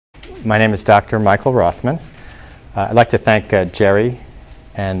My name is Dr. Michael Rothman. I'd like to thank Jerry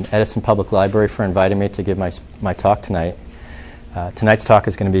and Edison Public Library for inviting me to give my talk tonight. Tonight's talk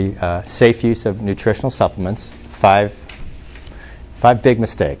is going to be safe use of nutritional supplements, five big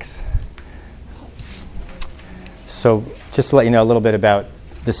mistakes. So just to let you know a little bit about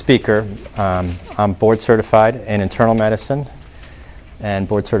the speaker, I'm board certified in internal medicine and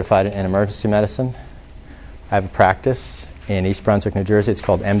board certified in emergency medicine. I have a practice in East Brunswick, New Jersey. It's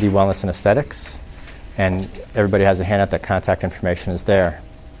called MD Wellness and Aesthetics, and everybody has a handout. That contact information is there.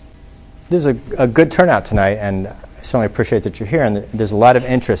 There's a good turnout tonight, and I certainly appreciate that you're here, and there's a lot of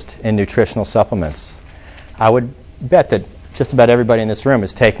interest in nutritional supplements. I would bet that just about everybody in this room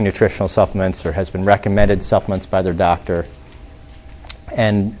is taking nutritional supplements or has been recommended supplements by their doctor.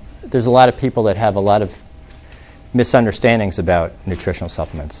 And there's a lot of people that have a lot of misunderstandings about nutritional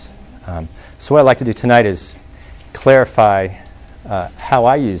supplements. So what I'd like to do tonight is clarify how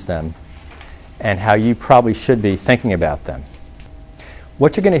I use them and how you probably should be thinking about them.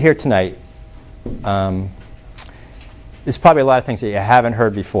 What you're going to hear tonight is probably a lot of things that you haven't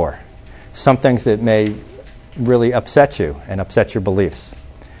heard before. Some things that may really upset you and upset your beliefs.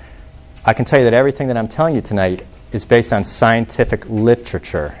 I can tell you that everything that I'm telling you tonight is based on scientific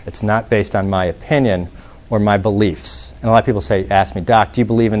literature. It's not based on my opinion or my beliefs. And a lot of people ask me, Doc, do you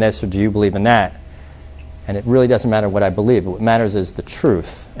believe in this or do you believe in that? And it really doesn't matter what I believe. What matters is the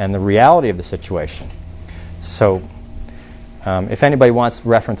truth and the reality of the situation. So if anybody wants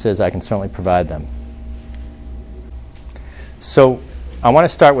references, I can certainly provide them. So I want to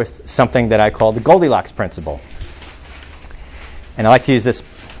start with something that I call the Goldilocks Principle. And I like to use this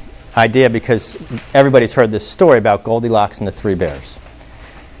idea because everybody's heard this story about Goldilocks and the three bears.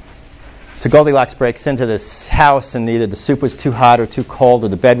 So Goldilocks breaks into this house, and either the soup was too hot or too cold, or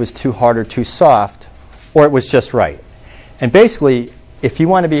the bed was too hard or too soft, or it was just right. And basically, if you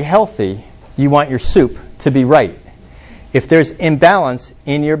want to be healthy, you want your soup to be right. If there's imbalance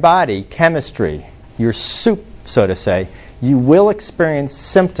in your body, chemistry, your soup, so to say, you will experience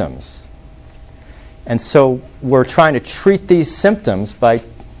symptoms. And so we're trying to treat these symptoms by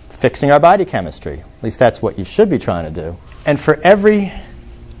fixing our body chemistry. At least that's what you should be trying to do. And for every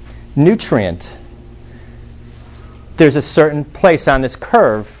nutrient, there's a certain place on this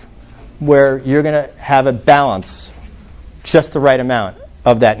curve where you're going to have a balance, just the right amount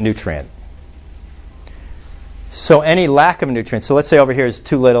of that nutrient. So any lack of a nutrient, so let's say over here is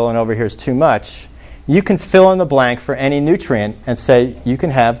too little and over here is too much, you can fill in the blank for any nutrient and say you can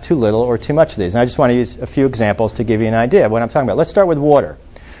have too little or too much of these. And I just want to use a few examples to give you an idea of what I'm talking about. Let's start with water.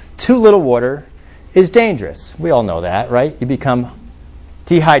 Too little water is dangerous. We all know that, right? You become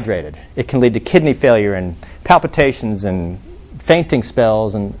dehydrated. It can lead to kidney failure and palpitations and fainting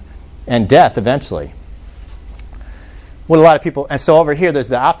spells and death eventually. What a lot of people, and so over here there's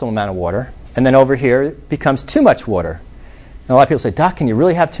the optimal amount of water, and then over here it becomes too much water. And a lot of people say, Doc, can you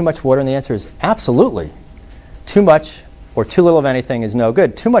really have too much water? And the answer is absolutely. Too much or too little of anything is no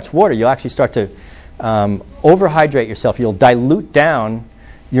good. Too much water, you'll actually start to overhydrate yourself. You'll dilute down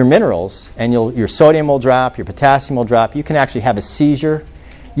your minerals, and your sodium will drop, your potassium will drop. You can actually have a seizure.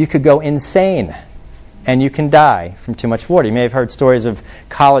 You could go insane, and you can die from too much water. You may have heard stories of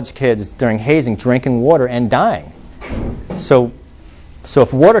college kids during hazing drinking water and dying. So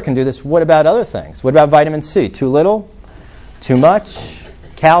if water can do this, what about other things? What about vitamin C? Too little? Too much?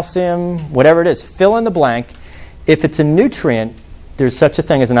 Calcium? Whatever it is. Fill in the blank. If it's a nutrient, there's such a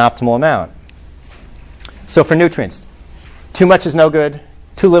thing as an optimal amount. So for nutrients, too much is no good.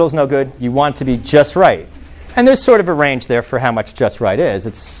 Too little is no good. You want it to be just right. And there's sort of a range there for how much just right is.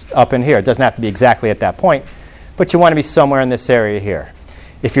 It's up in here. It doesn't have to be exactly at that point, but you want to be somewhere in this area here.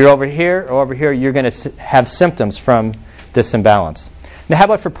 If you're over here or over here, you're going to have symptoms from this imbalance. Now, how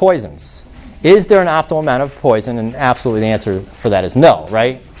about for poisons? Is there an optimal amount of poison? And absolutely the answer for that is no,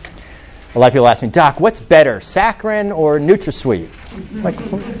 right? A lot of people ask me, Doc, what's better, saccharin or NutraSweet?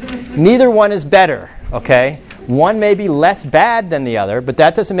 Like, neither one is better, okay? One may be less bad than the other, but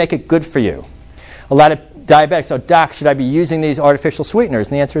that doesn't make it good for you. A lot of diabetics, oh, Doc, should I be using these artificial sweeteners?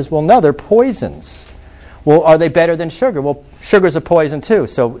 And the answer is, well, no, they're poisons. Well, are they better than sugar? Well, sugar's a poison too,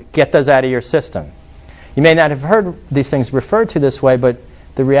 so get those out of your system. You may not have heard these things referred to this way, but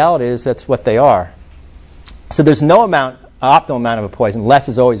the reality is that's what they are. So there's no optimal amount of a poison. Less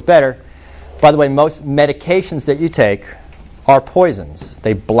is always better. By the way, most medications that you take are poisons.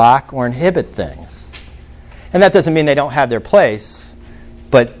 They block or inhibit things. And that doesn't mean they don't have their place,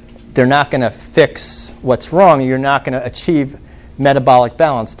 but they're not going to fix what's wrong. You're not going to achieve metabolic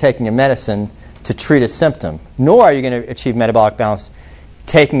balance taking a medicine to treat a symptom, nor are you going to achieve metabolic balance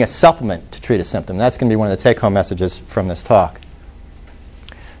taking a supplement to treat a symptom. That's going to be one of the take-home messages from this talk.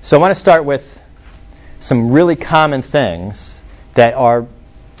 So I want to start with some really common things that are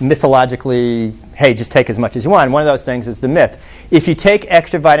mythologically, hey, just take as much as you want. And one of those things is the myth. If you take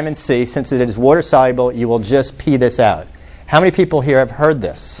extra vitamin C, since it is water soluble, you will just pee this out. How many people here have heard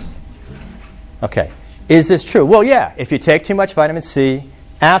this? Okay. Is this true? Well, yeah. If you take too much vitamin C,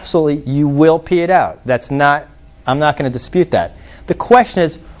 absolutely, you will pee it out. I'm not going to dispute that. The question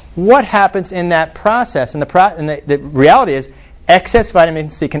is, what happens in that process? And the reality is, excess vitamin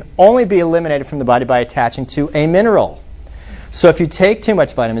C can only be eliminated from the body by attaching to a mineral. So if you take too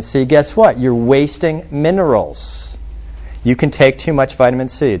much vitamin C, guess what? You're wasting minerals. You can take too much vitamin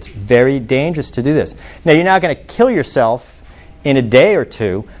C. It's very dangerous to do this. Now, you're not going to kill yourself in a day or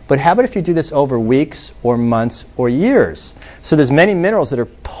two, but how about if you do this over weeks or months or years? So there's many minerals that are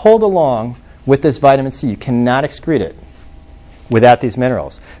pulled along with this vitamin C. You cannot excrete it without these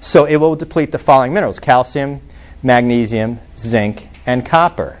minerals. So it will deplete the following minerals: calcium, magnesium, zinc, and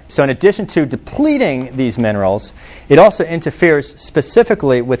copper. So in addition to depleting these minerals, it also interferes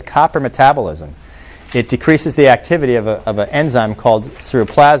specifically with copper metabolism. It decreases the activity of an enzyme called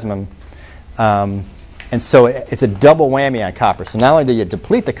ceruloplasmin, and so it's a double whammy on copper. So not only do you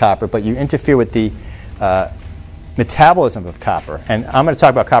deplete the copper, but you interfere with the metabolism of copper. And I'm going to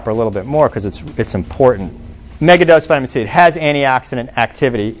talk about copper a little bit more because it's important. Megadose vitamin C, it has antioxidant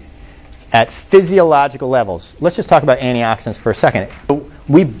activity at physiological levels. Let's just talk about antioxidants for a second.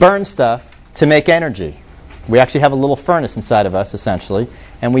 We burn stuff to make energy. We actually have a little furnace inside of us, essentially,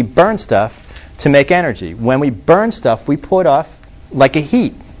 and we burn stuff to make energy. When we burn stuff, we put off like a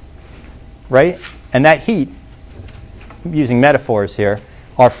heat, right? And that heat, I'm using metaphors here,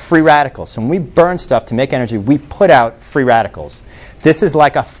 are free radicals. So when we burn stuff to make energy, we put out free radicals. This is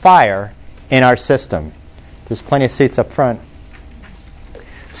like a fire in our system. There's plenty of seats up front.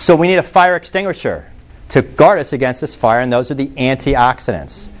 So we need a fire extinguisher to guard us against this fire, and those are the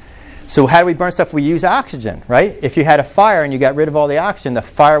antioxidants. So how do we burn stuff? We use oxygen, right? If you had a fire and you got rid of all the oxygen, the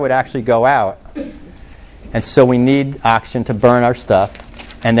fire would actually go out. And so we need oxygen to burn our stuff,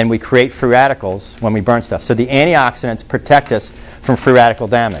 and then we create free radicals when we burn stuff. So the antioxidants protect us from free radical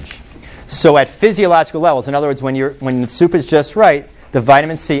damage. So at physiological levels, in other words, when the soup is just right, the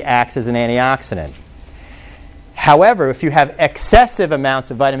vitamin C acts as an antioxidant. However, if you have excessive amounts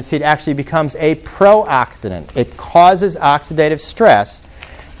of vitamin C, it actually becomes a pro-oxidant. It causes oxidative stress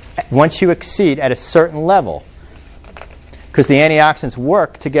once you exceed at a certain level, because the antioxidants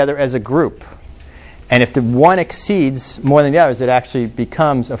work together as a group. And if the one exceeds more than the others, it actually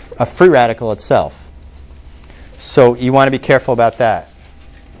becomes a free radical itself. So you want to be careful about that.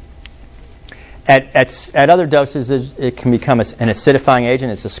 At other doses, it can become an acidifying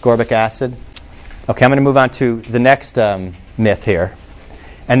agent. It's ascorbic acid. Okay, I'm going to move on to the next myth here,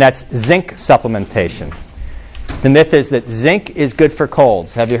 and that's zinc supplementation. The myth is that zinc is good for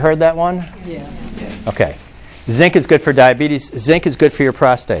colds. Have you heard that one? Yeah. Okay. Zinc is good for diabetes. Zinc is good for your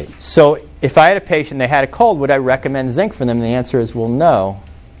prostate. So if I had a patient, they had a cold, would I recommend zinc for them? And the answer is, well, no.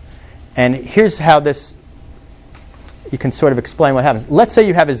 And here's how you can sort of explain what happens. Let's say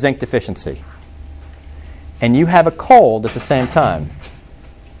you have a zinc deficiency, and you have a cold at the same time,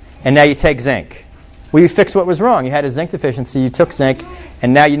 and now you take zinc. Well, you fix what was wrong. You had a zinc deficiency, you took zinc,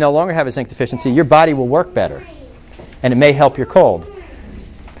 and now you no longer have a zinc deficiency. Your body will work better, and it may help your cold.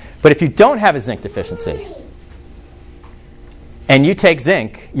 But if you don't have a zinc deficiency, and you take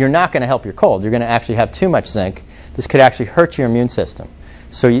zinc, you're not going to help your cold. You're going to actually have too much zinc. This could actually hurt your immune system.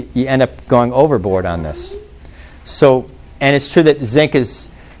 So you end up going overboard on this. So, and it's true that zinc is,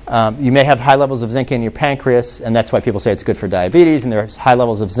 you may have high levels of zinc in your pancreas, and that's why people say it's good for diabetes, and there's high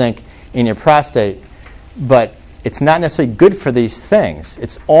levels of zinc in your prostate. But it's not necessarily good for these things.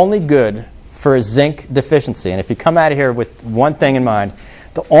 It's only good for a zinc deficiency. And if you come out of here with one thing in mind,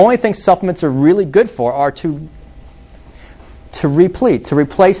 the only thing supplements are really good for are to replete, to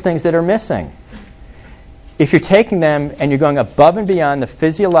replace things that are missing. If you're taking them and you're going above and beyond the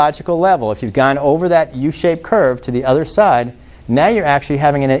physiological level, if you've gone over that U-shaped curve to the other side, now you're actually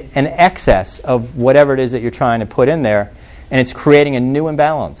having an excess of whatever it is that you're trying to put in there, and it's creating a new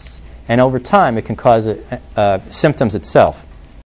imbalance. And over time, it can cause symptoms itself.